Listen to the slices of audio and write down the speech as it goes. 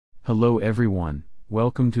Hello everyone,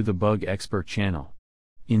 welcome to the Bug Expert channel.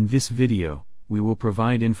 In this video, we will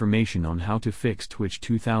provide information on how to fix Twitch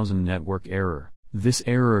 2000 network error. This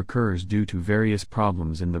error occurs due to various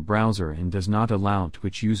problems in the browser and does not allow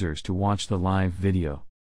Twitch users to watch the live video.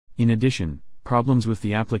 In addition, problems with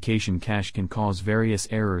the application cache can cause various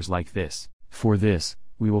errors like this. For this,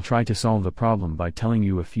 we will try to solve the problem by telling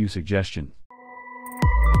you a few suggestions.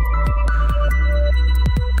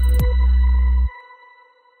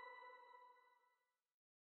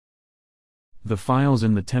 The files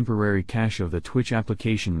in the temporary cache of the Twitch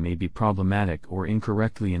application may be problematic or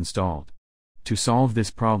incorrectly installed. To solve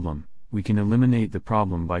this problem, we can eliminate the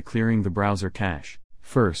problem by clearing the browser cache.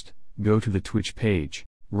 First, go to the Twitch page.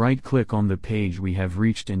 Right-click on the page we have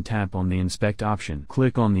reached and tap on the Inspect option.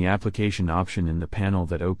 Click on the Application option in the panel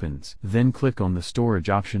that opens. Then click on the Storage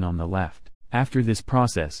option on the left. After this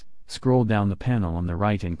process, scroll down the panel on the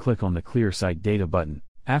right and click on the Clear Site Data button.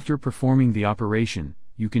 After performing the operation,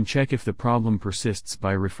 you can check if the problem persists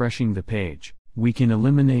by refreshing the page. We can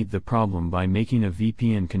eliminate the problem by making a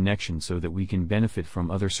VPN connection so that we can benefit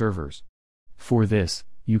from other servers. For this,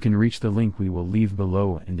 you can reach the link we will leave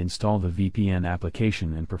below and install the VPN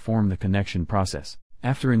application and perform the connection process.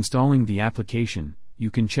 After installing the application,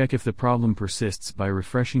 you can check if the problem persists by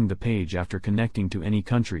refreshing the page after connecting to any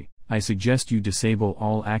country. I suggest you disable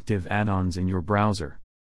all active add-ons in your browser.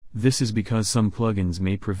 This is because some plugins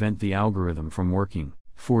may prevent the algorithm from working.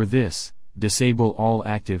 For this, disable all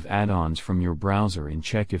active add-ons from your browser and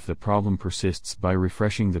check if the problem persists by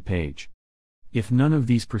refreshing the page. If none of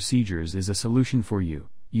these procedures is a solution for you,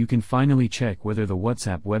 you can finally check whether the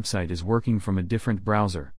WhatsApp website is working from a different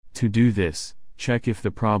browser. To do this, check if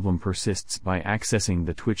the problem persists by accessing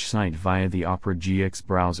the Twitch site via the Opera GX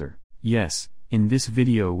browser. Yes, in this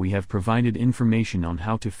video we have provided information on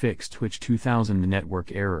how to fix Twitch 2000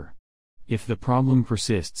 network error. If the problem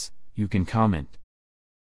persists, you can comment.